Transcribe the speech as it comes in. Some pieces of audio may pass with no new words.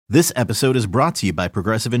This episode is brought to you by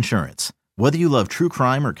Progressive Insurance. Whether you love true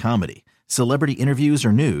crime or comedy, celebrity interviews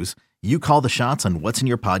or news, you call the shots on what's in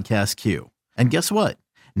your podcast queue. And guess what?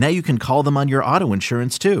 Now you can call them on your auto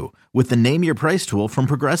insurance too with the Name Your Price tool from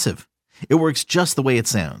Progressive. It works just the way it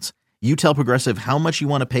sounds. You tell Progressive how much you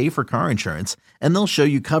want to pay for car insurance, and they'll show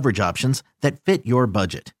you coverage options that fit your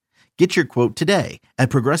budget. Get your quote today at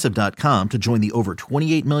Progressive.com to join the over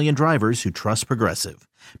 28 million drivers who trust Progressive.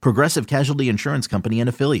 Progressive Casualty Insurance Company and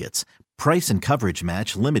Affiliates. Price and coverage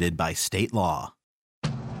match limited by state law.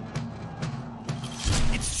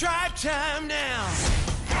 It's Tribe time now.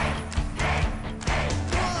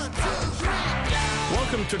 1, 2, 3, go!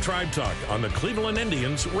 Welcome to Tribe Talk on the Cleveland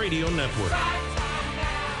Indians Radio Network.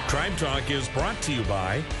 Tribe Talk is brought to you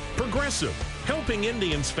by Progressive, helping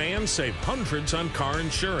Indians fans save hundreds on car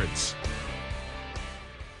insurance.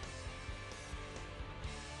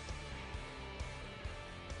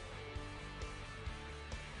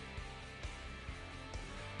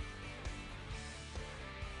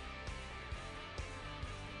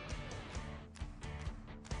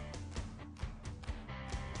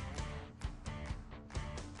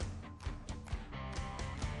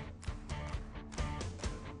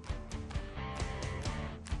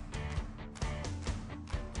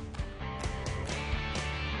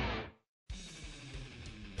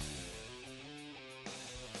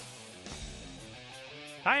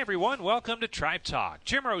 Hi, everyone. Welcome to Tribe Talk.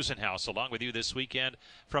 Jim Rosenhaus along with you this weekend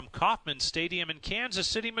from Kauffman Stadium in Kansas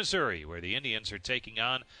City, Missouri, where the Indians are taking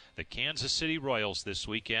on the Kansas City Royals this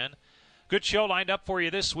weekend. Good show lined up for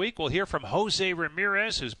you this week. We'll hear from Jose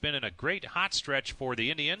Ramirez, who's been in a great hot stretch for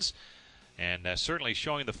the Indians, and certainly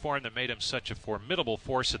showing the form that made him such a formidable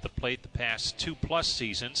force at the plate the past 2+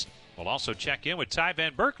 seasons. We'll also check in with Ty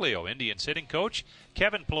Van Berkelio, Indians hitting coach,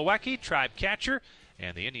 Kevin Plawecki, Tribe catcher,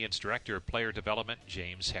 and the Indians Director of Player Development,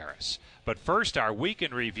 James Harris. But first, our week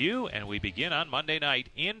in review, and we begin on Monday night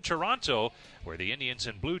in Toronto, where the Indians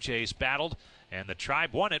and Blue Jays battled, and the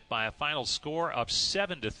Tribe won it by a final score of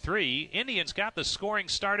 7-3. Indians got the scoring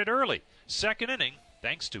started early. Second inning,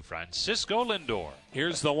 thanks to Francisco Lindor.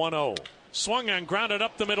 Here's the 1-0. Swung on, grounded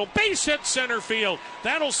up the middle. Base hit center field.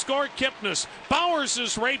 That'll score Kipnis. Bowers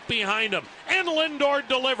is right behind him, and Lindor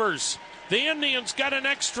delivers. The Indians got an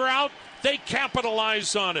extra out. They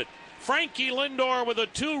capitalize on it. Frankie Lindor with a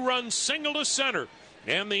 2-run single to center.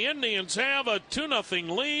 And the Indians have a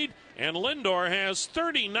 2-0 lead. And Lindor has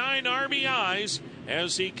 39 RBIs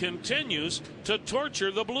as he continues to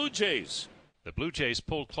torture the Blue Jays. The Blue Jays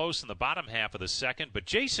pulled close in the bottom half of the second, but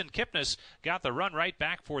Jason Kipnis got the run right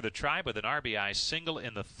back for the Tribe with an RBI single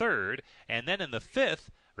in the third. And then in the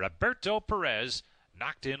fifth, Roberto Perez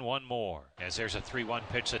knocked in one more, as there's a 3-1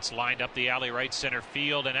 pitch that's lined up the alley right center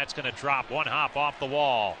field, and that's going to drop one hop off the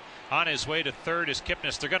wall. On his way to third is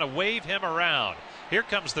Kipnis. They're going to wave him around. Here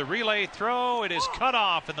comes the relay throw. It is cut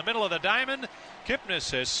off in the middle of the diamond. Kipnis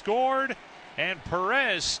has scored, and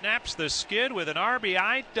Perez snaps the skid with an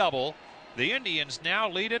RBI double. The Indians now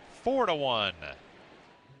lead it 4-1.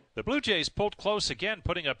 The Blue Jays pulled close again,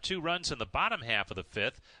 putting up 2 runs in the bottom half of the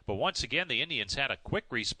fifth, but once again the Indians had a quick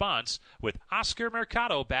response with Oscar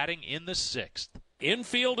Mercado batting in the sixth.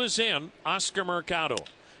 Infield is in. Oscar Mercado.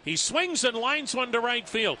 He swings and lines one to right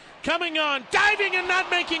field. Coming on, diving and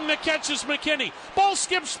not making the catch is McKinney. Ball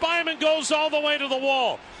skips by him and goes all the way to the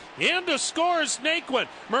wall. In to score is Naquin.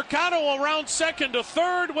 Mercado around second to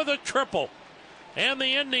third with a triple. And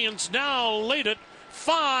the Indians now lead it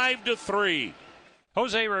 5-3.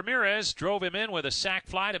 Jose Ramirez drove him in with a sac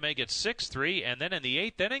fly to make it 6-3, and then in the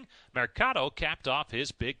 8th inning, Mercado capped off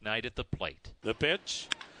his big night at the plate. The pitch,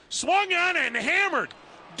 swung on and hammered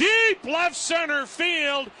deep left center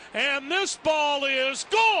field, and this ball is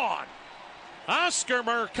gone. Oscar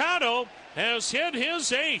Mercado has hit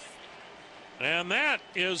his 8th, and that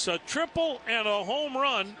is a triple and a home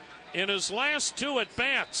run in his last 2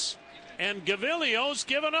 at-bats, and Gaviglio's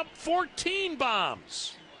given up 14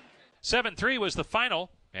 bombs. 7-3 was the final,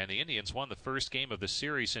 and the Indians won the first game of the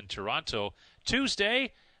series in Toronto.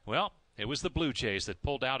 Tuesday, well, it was the Blue Jays that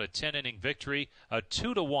pulled out a 10-inning victory, a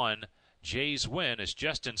 2-1 Jays win, as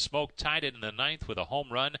Justin Smoak tied it in the 9th with a home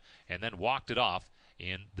run and then walked it off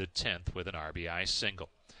in the 10th with an RBI single.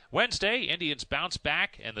 Wednesday, Indians bounced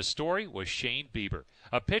back, and the story was Shane Bieber.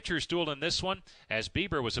 A pitcher's duel in this one, as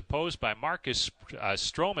Bieber was opposed by Marcus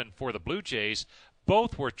Stroman for the Blue Jays.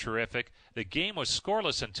 Both were terrific. The game was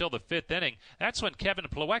scoreless until the 5th inning. That's when Kevin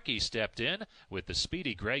Plawecki stepped in with the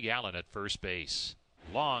speedy Greg Allen at first base.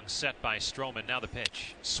 Long set by Stroman. Now the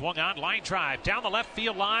pitch. Swung on, line drive down the left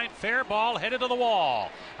field line. Fair ball headed to the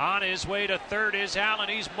wall. On his way to third is Allen.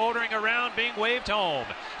 He's motoring around, being waved home.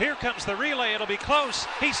 Here comes the relay. It'll be close.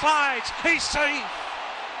 He slides. He's safe.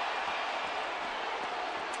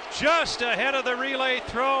 just ahead of the relay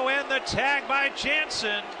throw, and the tag by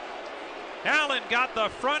Jansen. Allen got the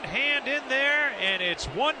front hand in there, and it's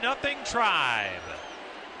 1-0 Tribe.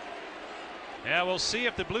 Yeah, we'll see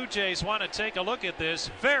if the Blue Jays want to take a look at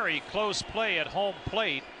this. Very close play at home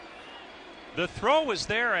plate. The throw was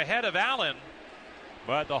there ahead of Allen,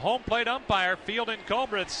 but the home plate umpire, Fielding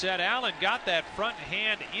Colbreth, said Allen got that front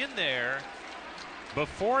hand in there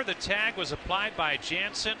before the tag was applied by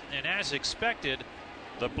Jansen, and as expected,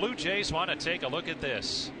 the Blue Jays want to take a look at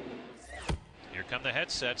this. Here come the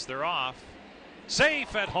headsets. They're off.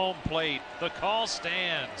 Safe at home plate. The call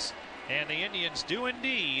stands, and the Indians do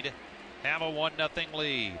indeed have a 1-0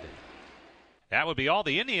 lead. That would be all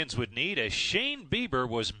the Indians would need, as Shane Bieber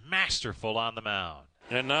was masterful on the mound.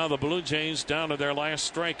 And now the Blue Jays down to their last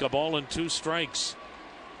strike, a ball and 2 strikes.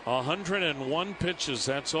 101 pitches,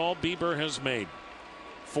 that's all Bieber has made.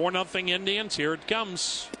 4-0 Indians, here it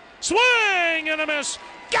comes. Swing and a miss.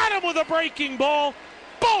 Got him with a breaking ball.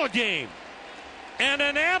 Ball game. And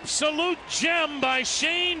an absolute gem by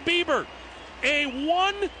Shane Bieber. A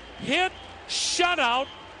one-hit shutout.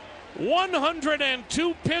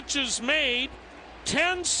 102 pitches made,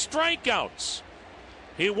 10 strikeouts.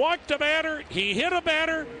 He walked a batter, he hit a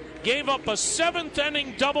batter, gave up a 7th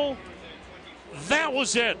inning double. That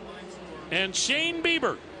was it. And Shane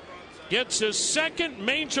Bieber gets his second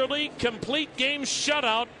Major League complete game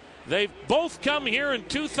shutout. They've both come here in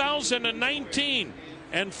 2019.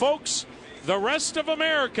 And folks, the rest of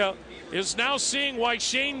America is now seeing why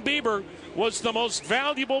Shane Bieber was the most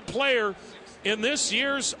valuable player in this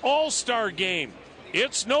year's All-Star game.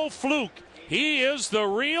 It's no fluke. He is the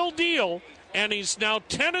real deal, and he's now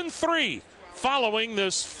 10-3 following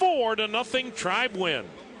this 4-0 Tribe win.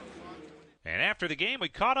 And after the game, we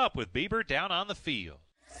caught up with Bieber down on the field.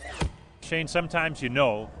 Shane, sometimes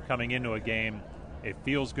coming into a game, it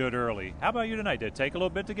feels good early. How about you tonight? Did it take a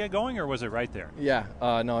little bit to get going, or was it right there? Yeah,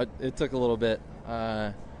 no, it took a little bit.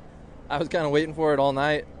 I was kind of waiting for it all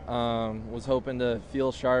night, was hoping to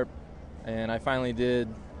feel sharp, and I finally did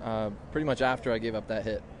pretty much after I gave up that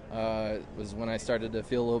hit. It was when I started to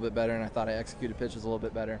feel a little bit better, and I thought I executed pitches a little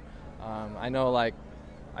bit better. I know, like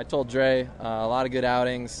I told Dre, a lot of good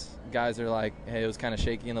outings. Guys are like, hey, it was kind of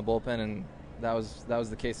shaky in the bullpen, and that was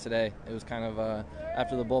the case today. It was kind of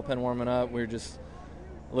after the bullpen warming up, we were just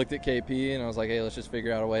looked at KP, and I was like, hey, let's just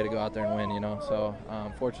figure out a way to go out there and win, So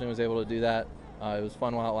fortunately, I was able to do that. It was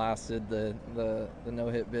fun while it lasted, the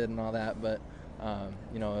no-hit bid and all that, but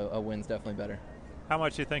a win's definitely better. How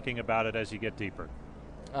much are you thinking about it as you get deeper?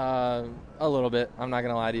 A little bit. I'm not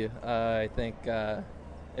going to lie to you. I think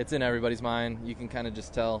it's in everybody's mind. You can kind of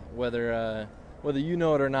just tell whether you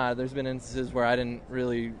know it or not. There's been instances where I didn't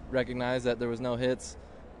really recognize that there was no hits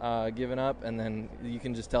given up, and then you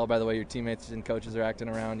can just tell by the way your teammates and coaches are acting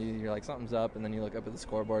around you. You're like, something's up, and then you look up at the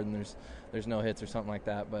scoreboard and there's no hits or something like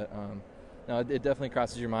that. But no, it definitely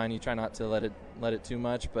crosses your mind. You try not to let it too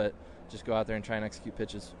much, but just go out there and try and execute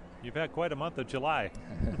pitches. You've had quite a month of July.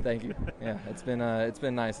 Thank you. Yeah, it's been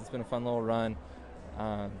nice. It's been a fun little run,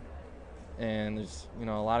 and there's a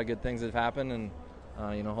lot of good things that have happened, and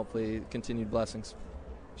hopefully continued blessings.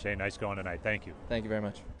 Shane, nice going tonight. Thank you. Thank you very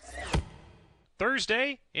much.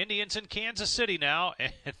 Thursday, Indians in Kansas City now,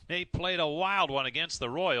 and they played a wild one against the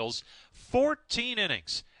Royals. 14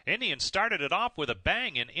 innings. Indians started it off with a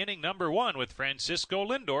bang in inning number 1 with Francisco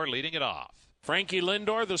Lindor leading it off. Frankie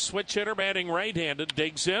Lindor, the switch hitter, batting right-handed,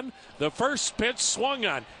 digs in. The first pitch swung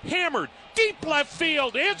on, hammered, deep left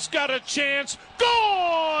field. It's got a chance.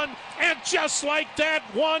 Gone! And just like that,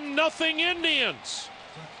 1-0 Indians.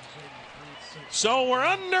 So we're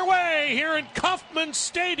underway here in Kauffman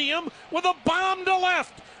Stadium with a bomb to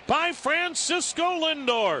left by Francisco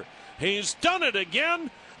Lindor. He's done it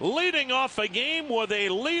again, leading off a game with a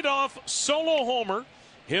leadoff solo homer,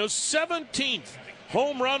 his 17th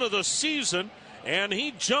home run of the season, and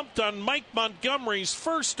he jumped on Mike Montgomery's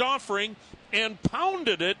first offering and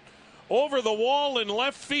pounded it over the wall in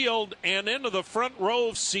left field and into the front row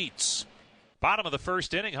of seats. Bottom of the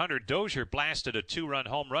first inning, Hunter Dozier blasted a 2-run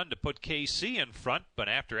home run to put KC in front, but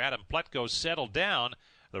after Adam Plutko settled down,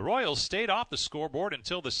 the Royals stayed off the scoreboard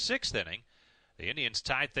until the 6th inning. The Indians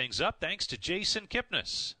tied things up thanks to Jason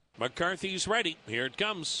Kipnis. McCarthy's ready. Here it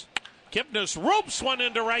comes. Kipnis ropes one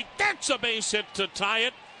into right. That's a base hit to tie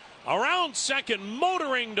it. Around second,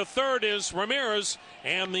 motoring to third is Ramirez,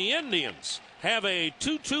 and the Indians have a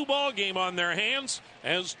 2-2 ball game on their hands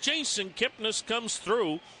as Jason Kipnis comes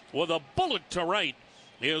through with a bullet to right.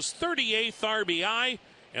 His 38th RBI,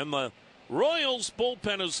 and the Royals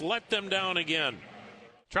bullpen has let them down again.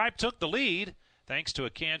 Tribe took the lead thanks to a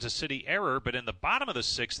Kansas City error, but in the bottom of the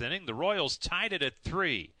 6th inning, the Royals tied it at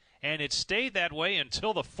 3. and it stayed that way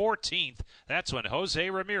until the 14th. That's when Jose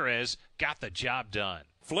Ramirez got the job done.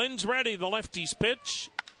 Flynn's ready, the lefty's pitch,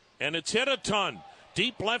 and it's hit a ton.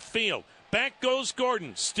 Deep left field. Back goes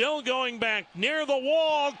Gordon, still going back near the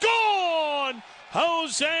wall. Gone!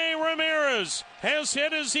 Jose Ramirez has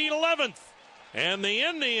hit his 11th, and the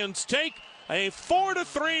Indians take a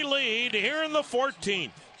 4-3 lead here in the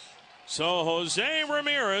 14th. So Jose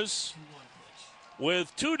Ramirez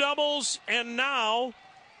with 2 doubles and now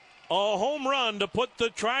a home run to put the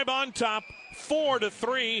Tribe on top,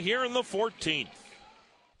 4-3 here in the 14th.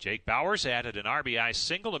 Jake Bauers added an RBI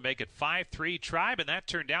single to make it 5-3 Tribe, and that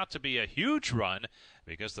turned out to be a huge run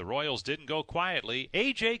because the Royals didn't go quietly.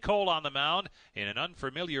 A.J. Cole on the mound in an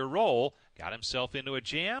unfamiliar role, got himself into a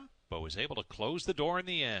jam, but was able to close the door in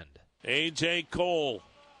the end. A.J. Cole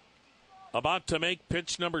about to make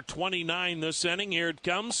pitch number 29 this inning. Here it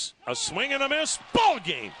comes. A swing and a miss. Ball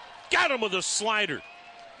game. Got him with a slider.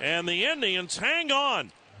 And the Indians hang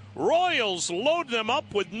on. Royals load them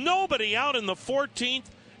up with nobody out in the 14th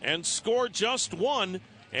and score just 1.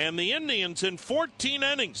 And the Indians in 14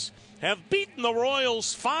 innings have beaten the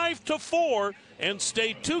Royals 5-4 and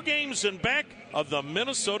stay 2 games in back of the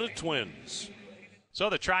Minnesota Twins. So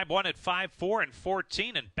the Tribe won at 5-4 and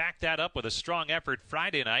 14 and backed that up with a strong effort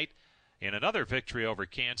Friday night in another victory over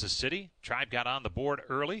Kansas City. Tribe got on the board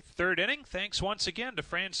early. 3rd inning, thanks once again to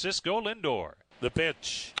Francisco Lindor. The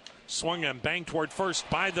pitch. Swung and banged toward first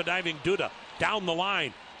by the diving Duda. Down the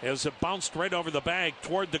line as it bounced right over the bag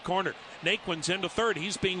toward the corner. Naquin's into third.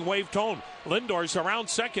 He's being waved home. Lindor's around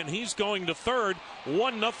second. He's going to third.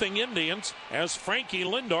 1-0 Indians as Frankie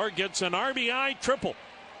Lindor gets an RBI triple.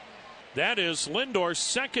 That is Lindor's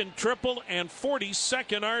 2nd triple and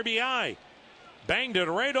 42nd RBI. Banged it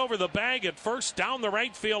right over the bag at first, down the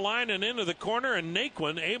right field line and into the corner, and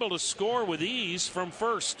Naquin able to score with ease from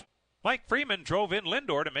first. Mike Freeman drove in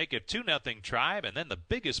Lindor to make it 2-0 Tribe, and then the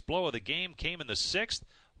biggest blow of the game came in the 6th.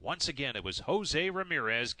 Once again, it was Jose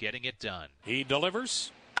Ramirez getting it done. He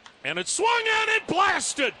delivers, and it swung and it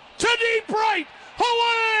blasted to deep right.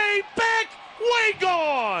 Away, back, way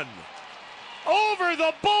gone. Over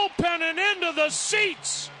the bullpen and into the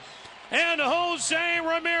seats. And Jose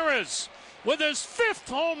Ramirez with his 5th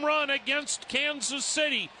home run against Kansas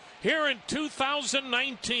City here in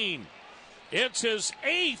 2019. It's his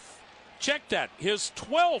 8th. Check that, his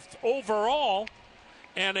 12th overall,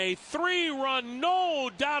 and a 3-run,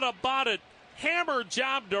 no doubt about it, hammer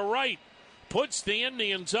job to right puts the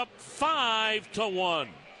Indians up 5-1.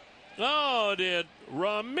 Oh, did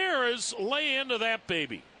Ramirez lay into that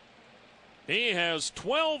baby? He has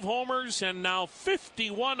 12 homers and now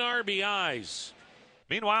 51 RBIs.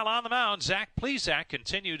 Meanwhile, on the mound, Zach Plesac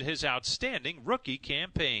continued his outstanding rookie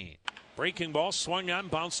campaign. Breaking ball swung on,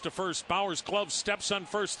 bounced to first. Bauer's glove steps on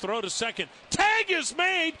first, throw to second. Tag is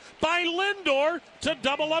made by Lindor to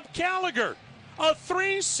double up Gallagher. A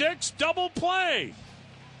 3-6 double play.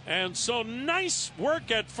 And so nice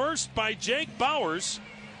work at first by Jake Bauers.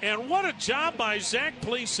 And what a job by Zach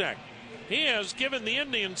Plesac. He has given the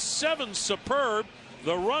Indians 7 superb.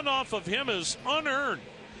 The runoff of him is unearned.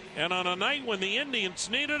 And on a night when the Indians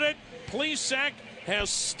needed it, Plesac has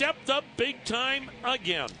stepped up big time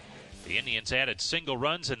again. The Indians added single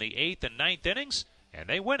runs in the 8th and 9th innings, and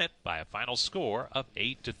they win it by a final score of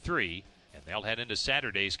 8-3. And they'll head into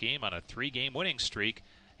Saturday's game on a 3-game winning streak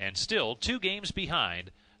and still 2 games behind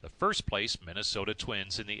the first-place Minnesota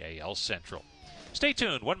Twins in the AL Central. Stay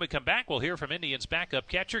tuned. When we come back, we'll hear from Indians backup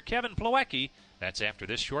catcher Kevin Plawecki. That's after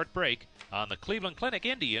this short break on the Cleveland Clinic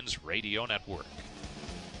Indians Radio Network.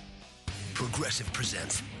 Progressive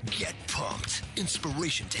presents Get Pumped.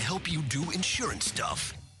 Inspiration to help you do insurance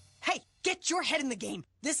stuff. Hey, get your head in the game.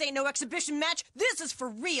 This ain't no exhibition match. This is for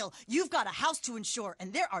real. You've got a house to insure,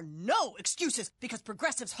 and there are no excuses because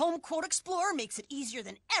Progressive's Home Quote Explorer makes it easier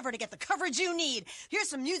than ever to get the coverage you need. Here's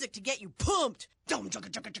some music to get you pumped. Dum chugga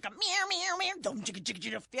chugga chugga meow meow meow. Dum chugga chugga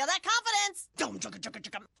chugga. Feel that confidence? Dum chugga chugga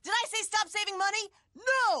chugga. Did I say stop saving money?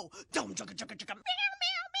 No. Dum chugga chugga chugga. Meow meow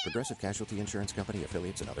meow. Progressive Casualty Insurance Company,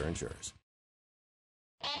 affiliates, and other insurers.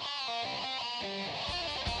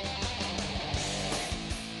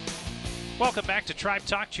 Welcome back to Tribe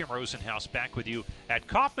Talk. Jim Rosenhaus back with you at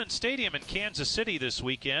Kauffman Stadium in Kansas City this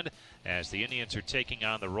weekend as the Indians are taking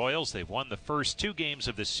on the Royals. They've won the first 2 games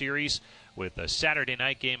of the series with a Saturday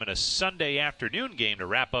night game and a Sunday afternoon game to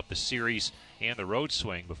wrap up the series and the road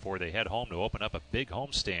swing before they head home to open up a big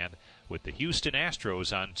homestand with the Houston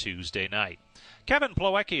Astros on Tuesday night. Kevin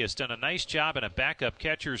Plawecki has done a nice job in a backup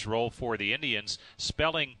catcher's role for the Indians,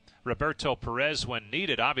 spelling Roberto Perez when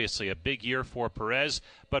needed. Obviously a big year for Perez,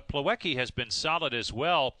 but Plawecki has been solid as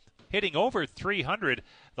well, hitting over 300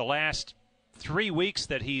 the last 3 weeks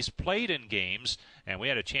that he's played in games, and we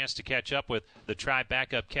had a chance to catch up with the Tribe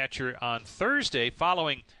backup catcher on Thursday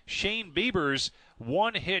following Shane Bieber's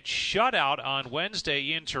one-hit shutout on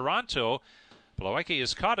Wednesday in Toronto. Plawecki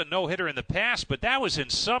has caught a no-hitter in the past, but that was in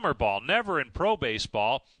summer ball, never in pro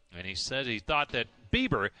baseball, and he said he thought that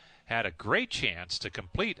Bieber had a great chance to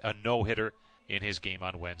complete a no-hitter in his game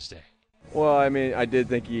on Wednesday. Well, I mean, I did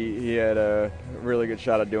think he had a really good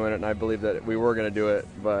shot at doing it, and I believe that we were going to do it,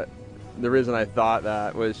 but the reason I thought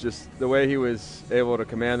that was just the way he was able to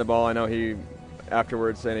command the ball. I know he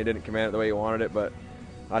afterwards saying he didn't command it the way he wanted it, but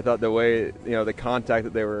I thought the way, the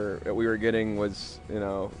contact that we were getting was,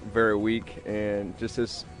 very weak, and just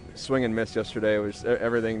his swing and miss yesterday was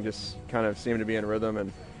everything just kind of seemed to be in rhythm,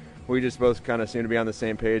 and we just both kind of seemed to be on the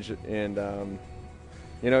same page, and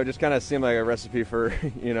it just kind of seemed like a recipe for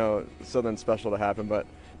something special to happen. But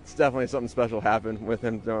it's definitely something special happened with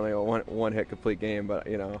him throwing a one hit complete game. But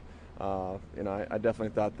I definitely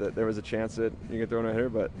thought that there was a chance that you could throw in a hitter,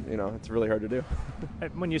 but it's really hard to do.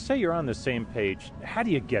 When you say you're on the same page, how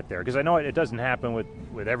do you get there? Because I know it doesn't happen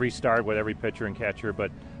with every start, with every pitcher and catcher,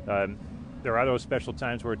 but there are those special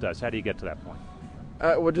times where it does. How do you get to that point?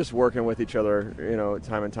 We're just working with each other,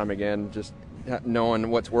 time and time again, just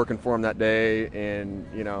knowing what's working for him that day, and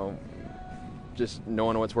just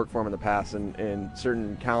knowing what's worked for him in the past, and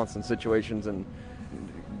certain counts and situations, and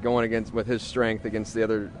going against with his strength against the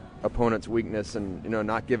other opponent's weakness, and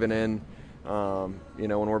not giving in, when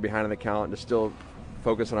we're behind in the count, just still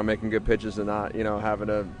focusing on making good pitches and not having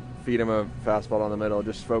to feed him a fastball down the middle,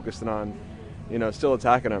 just focusing on still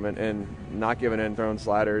attacking him and not giving in, throwing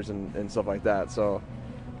sliders and stuff like that. So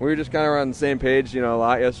we were just kind of on the same page, a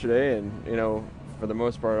lot yesterday, and, for the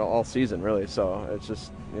most part, all season, really. So it's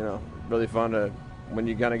just, really fun when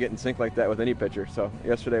you kind of get in sync like that with any pitcher. So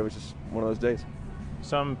yesterday was just one of those days.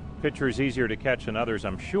 Some pitchers easier to catch than others,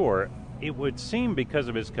 I'm sure. It would seem because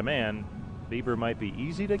of his command, Bieber might be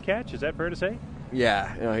easy to catch. Is that fair to say?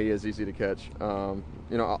 Yeah, he is easy to catch.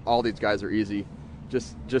 All these guys are easy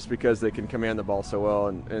just because they can command the ball so well,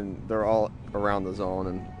 and they're all around the zone,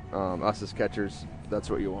 and us as catchers, that's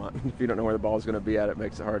what you want. If you don't know where the ball is going to be at, it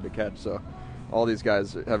makes it hard to catch. So all these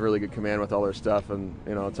guys have really good command with all their stuff, and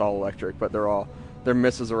it's all electric, but their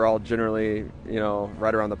misses are all generally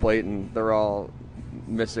right around the plate, and they're all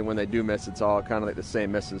missing. When they do miss, it's all kind of like the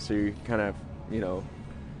same misses, so you kind of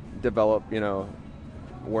develop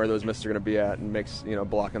where those misses are going to be at, and makes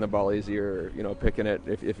blocking the ball easier, picking it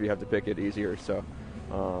if you have to pick it easier. So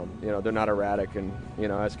they're not erratic, and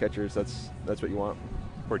as catchers, that's what you want.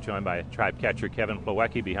 We're joined by Tribe catcher Kevin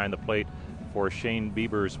Plawecki behind the plate for Shane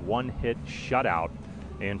Bieber's one-hit shutout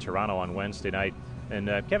in Toronto on Wednesday night. And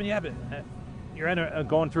Kevin, you're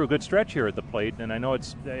going through a good stretch here at the plate, and I know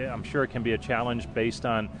I'm sure it can be a challenge based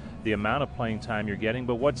on the amount of playing time you're getting,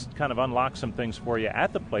 but what's kind of unlocked some things for you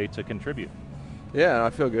at the plate to contribute? Yeah, I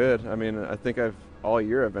feel good. I mean, I think all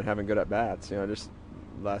year I've been having good at-bats. Just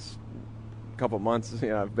last couple months,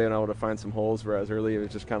 I've been able to find some holes, whereas early it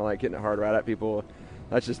was just kind of like hitting it hard right at people.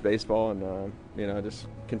 That's just baseball, and just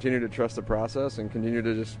continue to trust the process and continue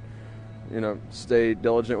to just stay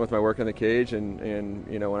diligent with my work in the cage, and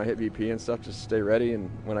when I hit VP and stuff, just stay ready.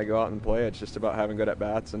 And when I go out and play, it's just about having good at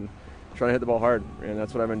bats and trying to hit the ball hard. And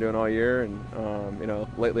that's what I've been doing all year. And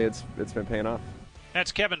lately it's been paying off.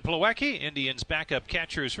 That's Kevin Plawecki, Indians' backup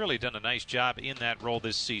catcher, who's really done a nice job in that role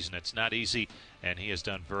this season. It's not easy, and he has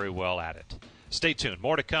done very well at it. Stay tuned.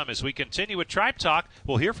 More to come as we continue with Tribe Talk.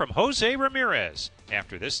 We'll hear from Jose Ramirez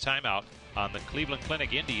after this timeout on the Cleveland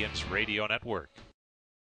Clinic Indians Radio Network.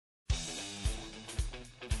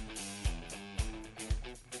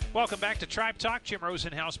 Welcome back to Tribe Talk. Jim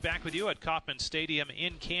Rosenhaus back with you at Kauffman Stadium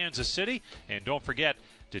in Kansas City. And don't forget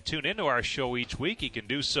to tune into our show each week. You can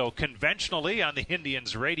do so conventionally on the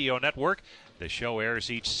Indians Radio Network. The show airs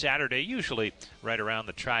each Saturday, usually right around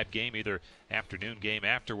the Tribe game, either afternoon game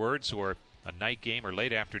afterwards or a night game or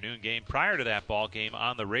late afternoon game prior to that ball game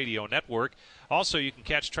on the radio network. Also, you can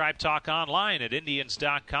catch Tribe Talk online at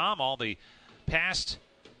Indians.com. All the past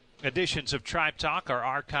editions of Tribe Talk are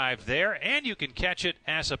archived there, and you can catch it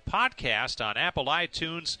as a podcast on Apple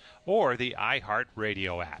iTunes or the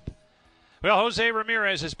iHeartRadio app. Well, Jose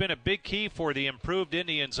Ramirez has been a big key for the improved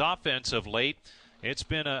Indians offense of late. It's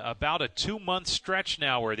been about a 2-month stretch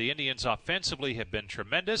now where the Indians offensively have been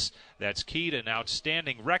tremendous. That's key to an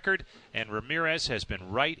outstanding record, and Ramirez has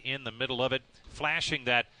been right in the middle of it, flashing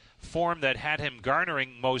that form that had him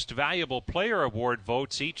garnering Most Valuable Player Award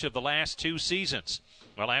votes each of the last 2 seasons.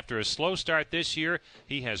 Well, after a slow start this year,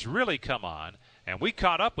 he has really come on, and we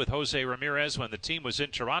caught up with Jose Ramirez when the team was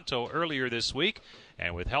in Toronto earlier this week,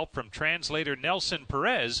 and with help from translator Nelson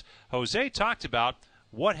Perez, Jose talked about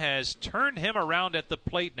what has turned him around at the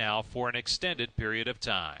plate now for an extended period of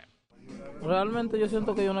time. Realmente yo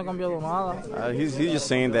siento que yo no he cambiado nada. He's just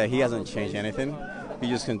saying that he hasn't changed anything.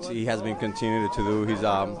 He has been continuing to do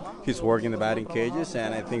his work in the batting cages,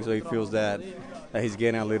 and I think so. He feels that he's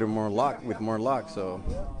getting a little more luck with more luck. So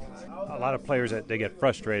a lot of players they get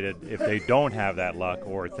frustrated if they don't have that luck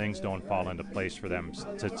or things don't fall into place for them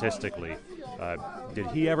statistically. Did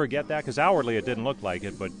he ever get that? Because outwardly it didn't look like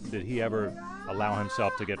it, but did he ever allow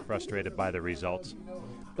himself to get frustrated by the results?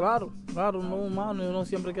 Claro, uno humano y uno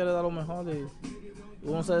siempre quiere dar lo mejor y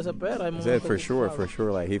uno se desespera. Said for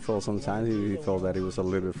sure. Like he felt sometimes he felt that he was a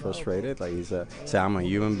little bit frustrated. Like he said, I'm a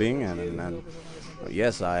human being, and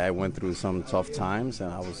yes, I went through some tough times,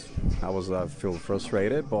 and I was feel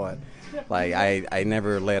frustrated, but like I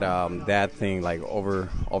never let that thing like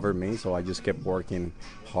over me. So I just kept working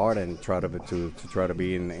hard and try to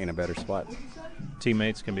be in a better spot.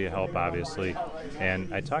 Teammates can be a help, obviously.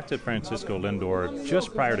 And I talked to Francisco Lindor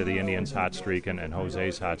just prior to the Indians' hot streak and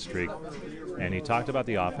Jose's hot streak. And he talked about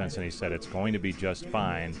the offense, and he said it's going to be just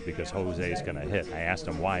fine because Jose is going to hit. I asked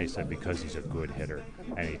him why. He said because he's a good hitter.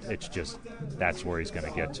 And it's just that's where he's going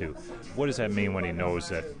to get to. What does that mean when he knows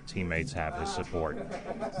that teammates have his support?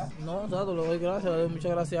 No, exacto, le doy gracias.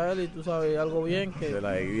 Muchas gracias a él y tú sabes algo bien que.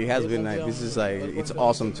 Like it has been like this is like it's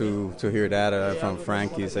awesome to hear that from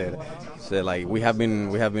Frank. He said like we have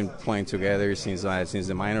been playing together since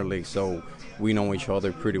the minor league, so we know each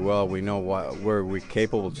other pretty well. We know what we're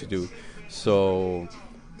capable to do. So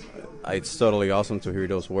it's totally awesome to hear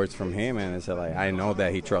those words from him, and it's like I know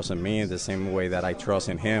that he trusts in me in the same way that I trust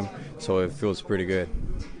in him. So it feels pretty good.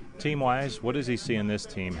 Team-wise, what does he see in this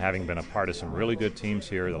team, having been a part of some really good teams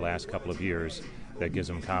here the last couple of years, that gives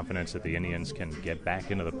him confidence that the Indians can get back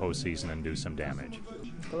into the postseason and do some damage?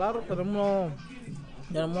 Claro, tenemos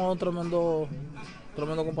tremendo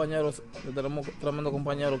compañeros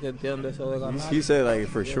que tienen deseo de ganar. He said like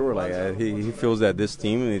for sure like he feels that this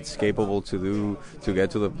team is capable to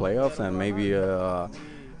get to the playoffs and maybe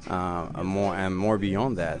more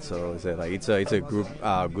beyond that. So it's like it's a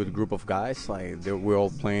good group of guys. Like we're all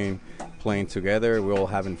playing together. We're all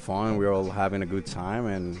having fun. We're all having a good time,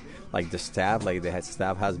 and like the staff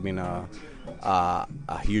has been a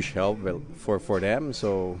huge help for them.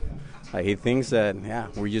 So. He thinks that,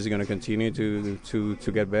 we're just going to continue to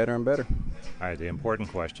get better and better. All right, the important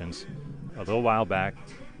questions. A little while back,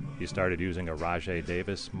 you started using a Rajai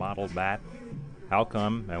Davis model bat. How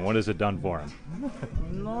come, and what has it done for him?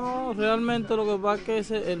 No, realmente lo que pasa es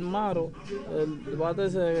que el maro, el bate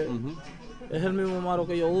ese, es el mismo maro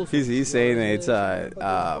que yo uso. He's saying that it's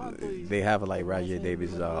they have like Rajai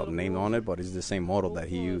Davis name on it, but it's the same model that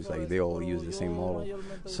he used. Like they all use the same model.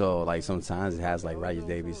 So like sometimes it has like Rajai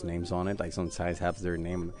Davis names on it. Like sometimes it has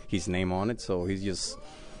his name on it. So it's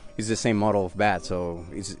the same model of bat. So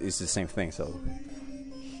it's the same thing. So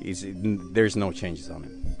there's no changes on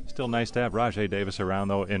it. Still nice to have Rajai Davis around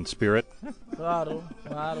though in spirit. Claro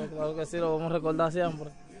que sí, lo vamos a recordar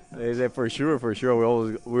siempre. They say for sure.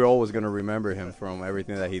 We're always going to remember him from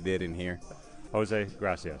everything that he did in here. Jose,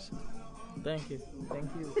 gracias. Thank you.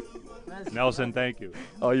 Nelson, thank you.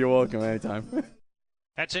 Oh, you're welcome anytime.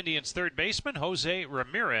 That's Indians third baseman Jose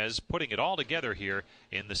Ramirez putting it all together here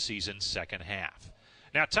in the season's second half.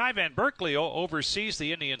 Now, Ty Van Berkelio oversees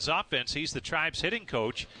the Indians' offense. He's the Tribe's hitting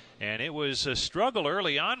coach, and it was a struggle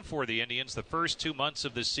early on for the Indians the first 2 months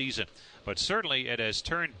of the season. But certainly it has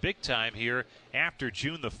turned big time here after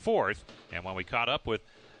June the 4th. And when we caught up with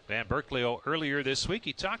Van Berkelio earlier this week,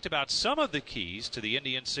 he talked about some of the keys to the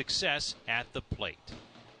Indians' success at the plate.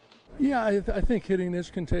 Yeah, I think hitting is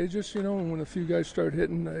contagious, and when a few guys start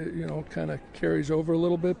hitting, it kind of carries over a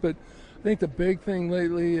little bit. But I think the big thing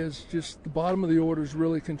lately is just the bottom of the order's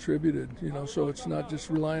really contributed, so it's not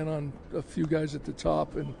just relying on a few guys at the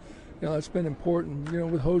top. And, that's been important.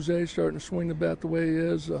 With Jose starting to swing the bat the way he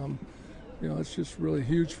is, it's just really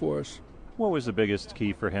huge for us. What was the biggest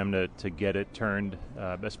key for him to get it turned,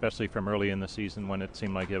 especially from early in the season when it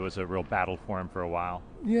seemed like it was a real battle for him for a while?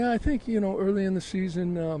 Yeah, I think, early in the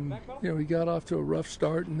season, he got off to a rough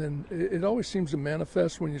start, and then it always seems to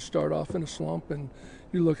manifest when you start off in a slump and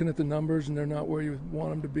you're looking at the numbers and they're not where you want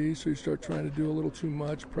them to be, so you start trying to do a little too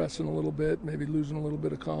much, pressing a little bit, maybe losing a little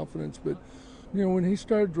bit of confidence. But, when he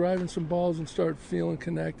started driving some balls and started feeling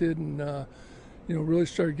connected and, really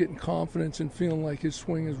started getting confidence and feeling like his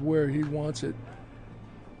swing is where he wants it.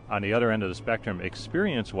 On the other end of the spectrum,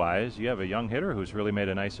 experience-wise, you have a young hitter who's really made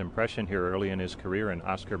a nice impression here early in his career in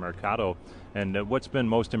Oscar Mercado. And what's been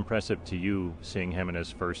most impressive to you seeing him in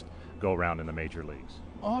his first go-round in the major leagues?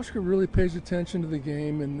 Oscar really pays attention to the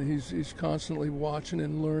game, and he's constantly watching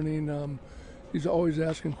and learning. he's always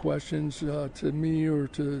asking questions to me or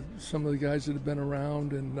to some of the guys that have been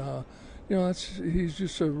around, and he's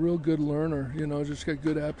just a real good learner. Just got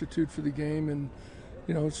good aptitude for the game, and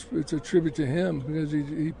it's a tribute to him because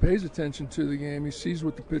he pays attention to the game. He sees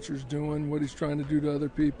what the pitcher's doing, what he's trying to do to other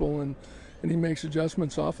people, and he makes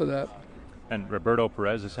adjustments off of that. And Roberto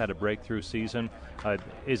Perez has had a breakthrough season.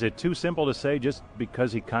 Is it too simple to say just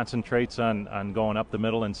because he concentrates on going up the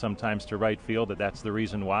middle and sometimes to right field that's the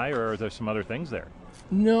reason why, or are there some other things there?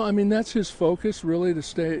 No, I mean, that's his focus, really, to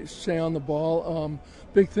stay on the ball.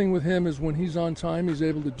 Big thing with him is when he's on time, he's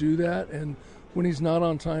able to do that, and when he's not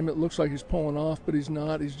on time, it looks like he's pulling off, but he's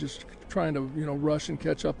not. He's just trying to, rush and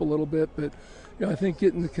catch up a little bit. But I think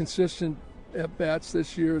getting the consistent at-bats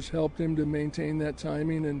this year has helped him to maintain that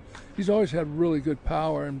timing, and he's always had really good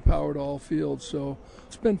power and power to all fields. So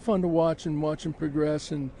it's been fun to watch him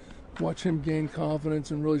progress and watch him gain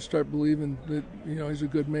confidence and really start believing that, he's a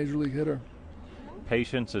good major league hitter.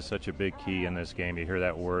 Patience is such a big key in this game. You hear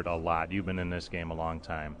that word a lot. You've been in this game a long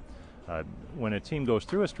time. When a team goes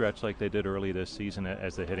through a stretch like they did early this season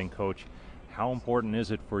as the hitting coach, how important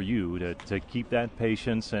is it for you to keep that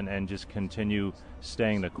patience and just continue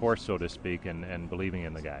staying the course, so to speak, and believing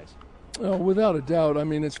in the guys? Oh, without a doubt. I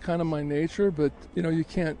mean, it's kind of my nature, but you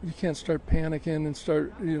can't start panicking and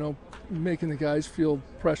start making the guys feel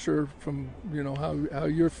pressure from how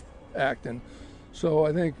you're acting. So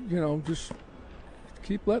I think just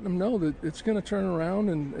keep letting them know that it's going to turn around,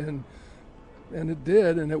 and it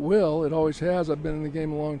did, and it will. It always has. I've been in the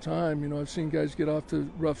game a long time. I've seen guys get off to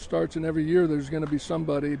rough starts, and every year there's going to be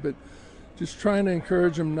somebody. But just trying to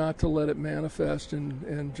encourage them not to let it manifest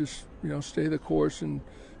and just, stay the course and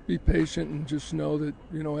be patient and just know that,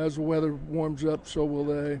 as the weather warms up, so will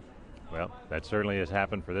they. Well, that certainly has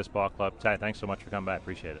happened for this ball club. Ty, thanks so much for coming by.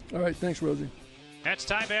 Appreciate it. All right. Thanks, Rosie. That's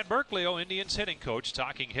Ty Van Berkeley, Indians hitting coach,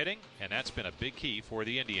 talking hitting, and that's been a big key for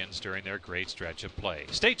the Indians during their great stretch of play.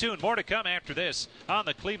 Stay tuned, more to come after this on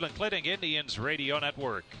the Cleveland Clinic Indians Radio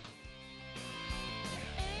Network.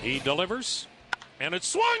 He delivers, and it's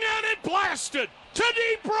swung on and blasted to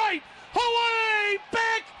deep right, away,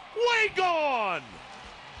 back, way gone,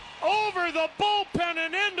 over the bullpen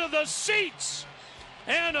and into the seats,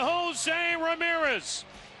 and Jose Ramirez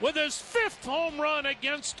with his 5th home run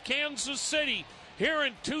against Kansas City here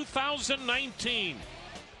in 2019.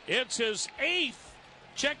 It's his 8th,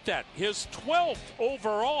 check that, his 12th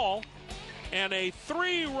overall, and a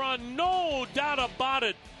 3-run, no doubt about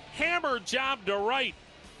it, hammer job to right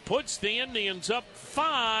puts the Indians up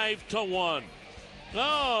 5-1.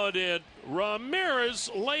 Oh, did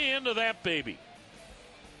Ramirez lay into that baby?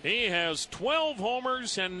 He has 12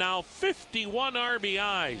 homers and now 51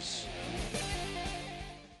 RBIs.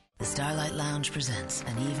 The Starlight Lounge presents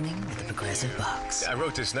An Evening with the Progressive Box. I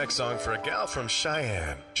wrote this next song for a gal from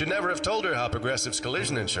Cheyenne. Should never have told her how Progressive's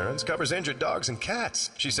collision insurance covers injured dogs and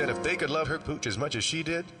cats. She said if they could love her pooch as much as she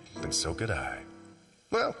did, then so could I.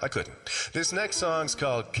 Well, I couldn't. This next song's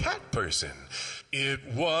called Cat Person. It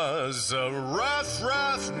was a rough,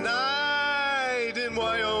 rough night in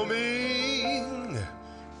Wyoming.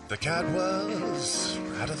 The cat was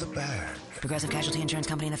out of the bag. Progressive Casualty Insurance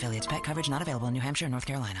Company and Affiliates. Pet coverage not available in New Hampshire and North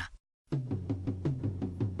Carolina.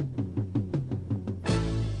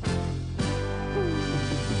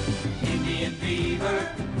 Indian fever,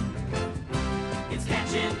 it's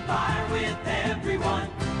catching fire with everyone.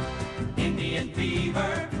 Indian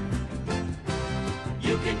fever,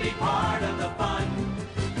 you can be part of the fun.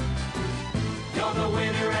 You're the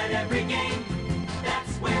winner at every game,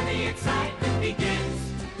 that's where the excitement begins.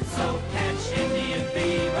 So catch Indian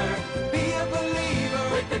fever, be a believer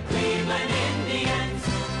with the Cleveland Indians.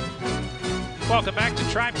 Welcome back to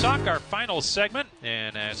Tribe Talk, our final segment.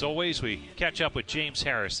 And as always, we catch up with James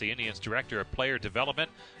Harris, the Indians Director of Player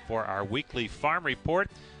Development, for our weekly farm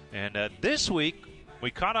report. And this week,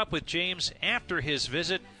 we caught up with James after his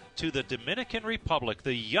visit to the Dominican Republic,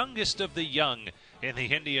 the youngest of the young in the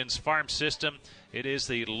Indians farm system. It is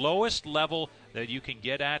the lowest level that you can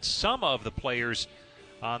get at. Some of the players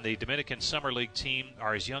on the Dominican Summer League team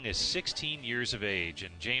are as young as 16 years of age.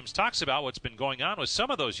 And James talks about what's been going on with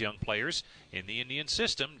some of those young players in the Indian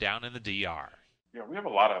system down in the DR. Yeah, we have a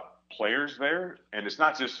lot of players there, and it's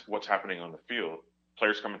not just what's happening on the field.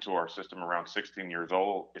 Players coming to our system around 16 years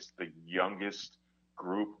old, it's the youngest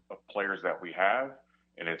group of players that we have,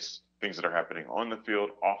 and it's things that are happening on the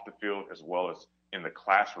field, off the field, as well as in the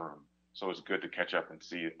classroom. So it's good to catch up and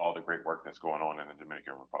see all the great work that's going on in the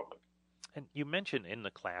Dominican Republic. And you mentioned in the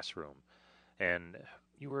classroom, and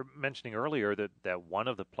you were mentioning earlier that one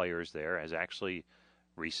of the players there has actually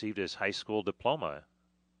received his high school diploma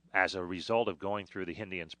as a result of going through the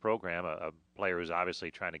Indians program, a player who's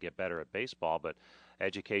obviously trying to get better at baseball, but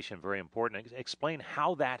education very important. Explain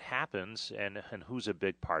how that happens and who's a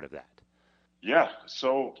big part of that. Yeah,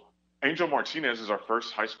 so Angel Martinez is our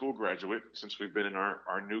first high school graduate since we've been in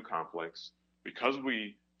our new complex. Because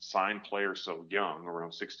we sign players so young,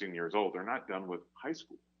 around 16 years old, they're not done with high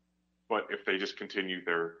school. But if they just continue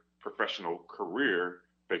their professional career,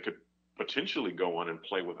 they could potentially go on and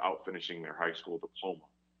play without finishing their high school diploma.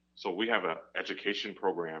 So we have an education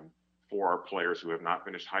program for our players who have not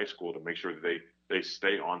finished high school to make sure that they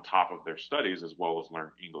stay on top of their studies as well as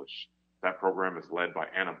learn English. That program is led by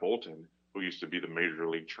Anna Bolton, who used to be the Major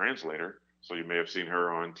League translator. So you may have seen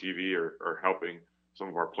her on TV or helping some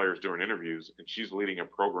of our players during interviews. And she's leading a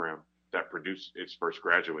program that produced its first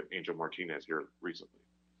graduate, Angel Martinez, here recently.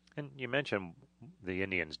 And you mentioned the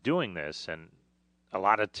Indians doing this, and a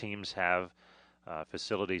lot of teams have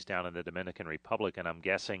facilities down in the Dominican Republic, and I'm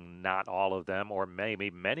guessing not all of them, or maybe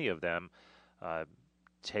many of them,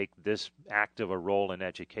 take this active a role in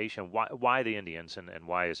education. Why the Indians, and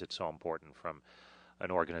why is it so important from an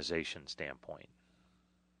organization standpoint?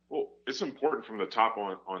 Well, it's important from the top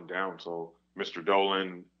on down. So Mr.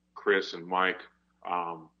 Dolan, Chris, and Mike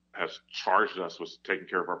has charged us with taking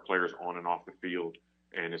care of our players on and off the field,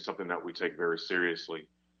 and it's something that we take very seriously.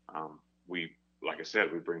 Like I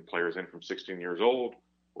said, we bring players in from 16 years old.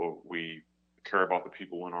 Well, we care about the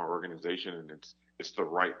people in our organization, and it's the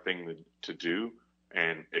right thing to do.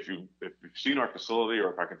 And if you've seen our facility,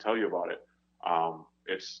 or if I can tell you about it,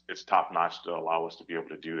 it's top notch to allow us to be able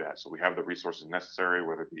to do that. So we have the resources necessary,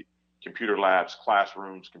 whether it be computer labs,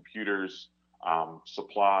 classrooms, computers,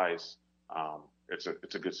 supplies.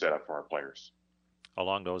 It's a good setup for our players.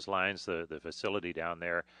 Along those lines, the facility down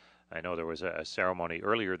there, I know there was a ceremony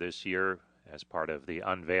earlier this year as part of the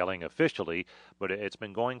unveiling officially, but it's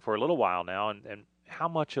been going for a little while now. And how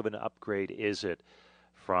much of an upgrade is it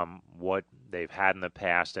from what they've had in the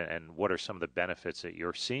past, and what are some of the benefits that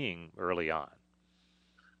you're seeing early on?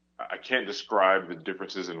 I can't describe the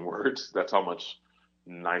differences in words. That's how much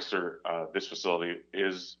nicer this facility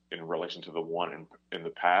is in relation to the one in the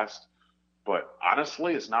past. But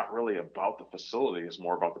honestly, it's not really about the facility. It's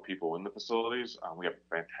more about the people in the facilities. We have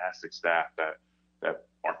a fantastic staff that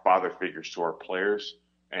are father figures to our players,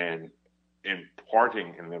 and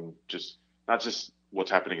imparting in them just not just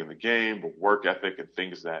what's happening in the game, but work ethic and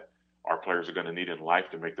things that our players are going to need in life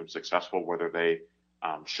to make them successful, whether they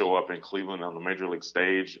show up in Cleveland on the major league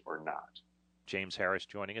stage or not. James Harris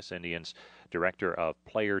joining us, Indians Director of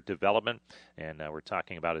Player Development, and we're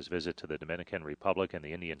talking about his visit to the Dominican Republic and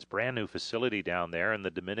the Indians' brand new facility down there. And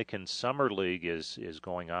the Dominican Summer League is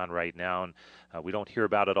going on right now, and we don't hear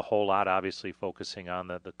about it a whole lot, obviously focusing on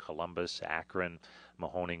the Columbus, Akron,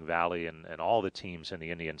 Mahoning Valley, and all the teams in the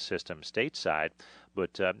Indian system stateside.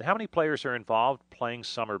 But how many players are involved playing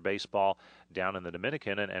summer baseball down in the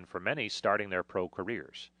Dominican, and for many, starting their pro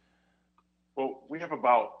careers? Well, we have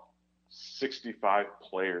about 65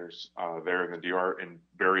 players there in the DR in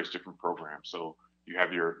various different programs. So you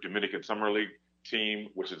have your Dominican Summer League team,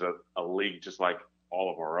 which is a league just like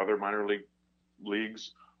all of our other minor league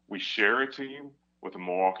leagues. We share a team with the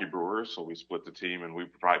Milwaukee Brewers, so we split the team and we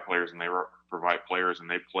provide players, and they provide players, and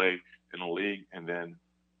they play in the league. And then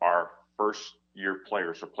our first year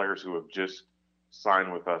players, so players who have just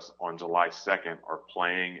signed with us on July 2nd, are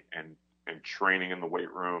playing and training in the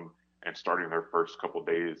weight room and starting their first couple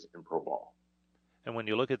days in pro ball. And when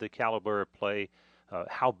you look at the caliber of play,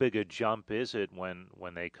 how big a jump is it when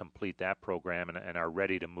they complete that program and are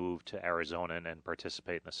ready to move to Arizona and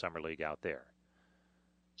participate in the Summer League out there?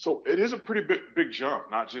 So it is a pretty big jump,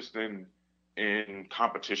 not just in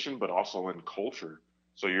competition, but also in culture.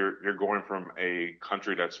 So you're going from a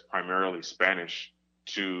country that's primarily Spanish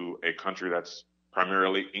to a country that's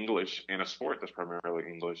primarily English, and a sport that's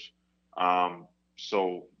primarily English.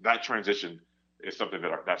 So that transition is something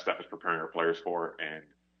that that staff is preparing our players for, and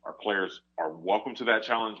our players are welcome to that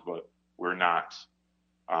challenge, but we're not.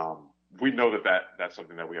 We know that's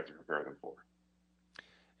something that we have to prepare them for.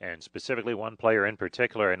 And specifically one player in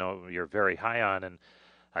particular I know you're very high on, and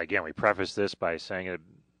again, we preface this by saying that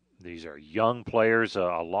these are young players,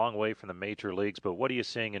 a long way from the major leagues, but what are you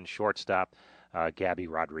seeing in shortstop Gabby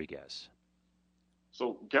Rodriguez?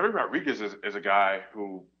 So Gabby Rodriguez is a guy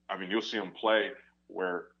who, I mean, you'll see him play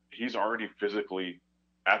where he's already physically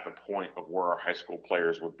at the point of where our high school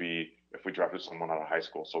players would be if we drafted someone out of high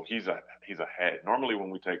school. So he's ahead. Normally when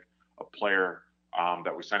we take a player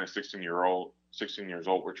that we sign at 16 years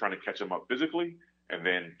old, we're trying to catch them up physically and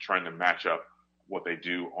then trying to match up what they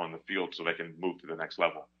do on the field so they can move to the next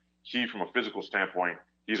level. He, from a physical standpoint,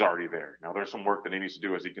 he's already there. Now, there's some work that he needs to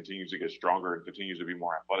do as he continues to get stronger and continues to be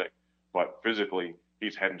more athletic. But physically,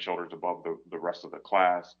 he's head and shoulders above the rest of the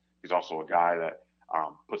class. He's also a guy that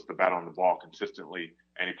puts the bat on the ball consistently,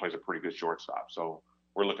 and he plays a pretty good shortstop. So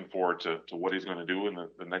we're looking forward to what he's going to do in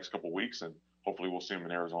the next couple of weeks, and hopefully we'll see him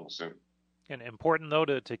in Arizona soon. And important, though,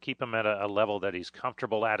 to keep him at a level that he's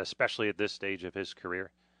comfortable at, especially at this stage of his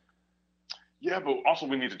career. Yeah, but also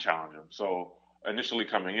we need to challenge him. So initially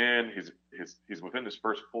coming in, he's within his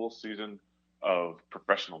first full season of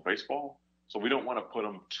professional baseball. So we don't want to put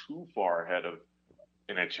him too far ahead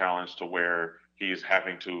in a challenge to where he's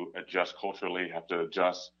having to adjust culturally, have to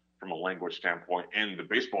adjust from a language standpoint. And the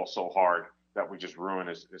baseball's so hard that we just ruin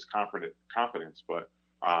his confidence. But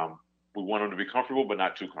we want him to be comfortable, but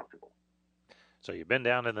not too comfortable. So you've been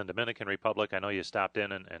down in the Dominican Republic. I know you stopped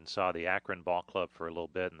in and saw the Akron Ball Club for a little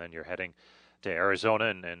bit, and then you're heading to Arizona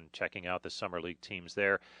and checking out the Summer League teams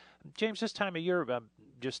there. James, this time of year,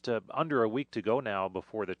 just under a week to go now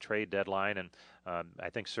before the trade deadline, and I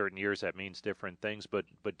think certain years that means different things, but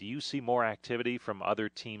do you see more activity from other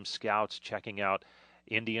team scouts checking out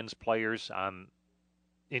Indians players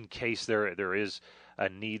in case there is a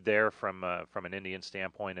need there from an Indian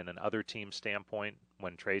standpoint and an other team standpoint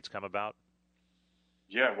when trades come about?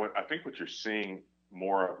 Yeah, I think what you're seeing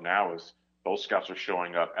more of now is those scouts are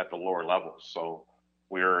showing up at the lower levels. So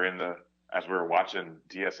as we were watching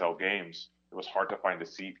DSL games, it was hard to find a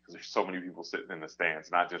seat because there's so many people sitting in the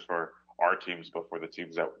stands, not just for our teams, but for the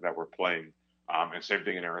teams that we're playing. And same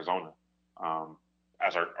thing in Arizona.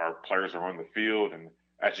 As our players are on the field, and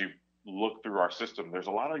as you look through our system, there's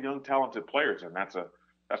a lot of young, talented players, and that's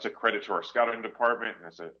a credit to our scouting department, and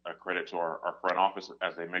it's a credit to our front office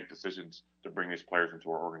as they make decisions to bring these players into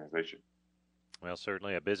our organization. Well,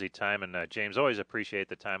 certainly a busy time, and James, always appreciate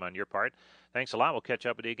the time on your part. Thanks a lot. We'll catch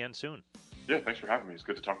up with you again soon. Yeah, thanks for having me. It's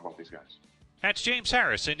good to talk about these guys. That's James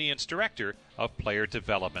Harris, Indians Director of Player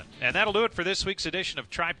Development. And that'll do it for this week's edition of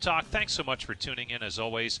Tribe Talk. Thanks so much for tuning in, as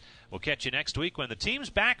always. We'll catch you next week when the team's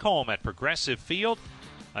back home at Progressive Field.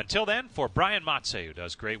 Until then, for Brian Motze, who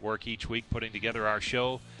does great work each week putting together our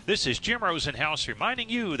show, this is Jim Rosenhaus reminding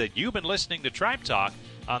you that you've been listening to Tribe Talk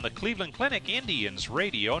on the Cleveland Clinic Indians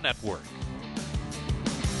Radio Network.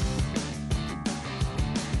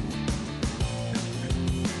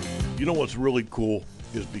 You know what's really cool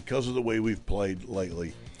is because of the way we've played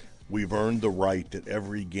lately, we've earned the right that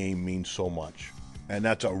every game means so much. And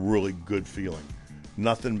that's a really good feeling.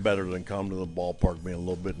 Nothing better than coming to the ballpark being a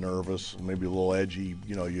little bit nervous, maybe a little edgy.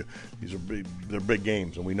 You know, they're big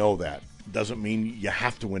games, and we know that. Doesn't mean you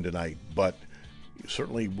have to win tonight, but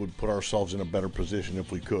certainly would put ourselves in a better position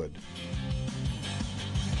if we could.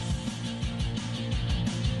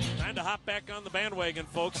 Time to hop back on the bandwagon,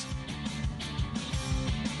 folks.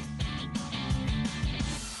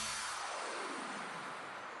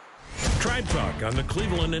 Tribe Talk on the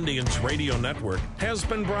Cleveland Indians Radio Network has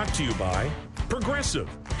been brought to you by Progressive,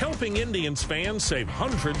 helping Indians fans save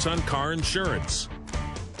hundreds on car insurance.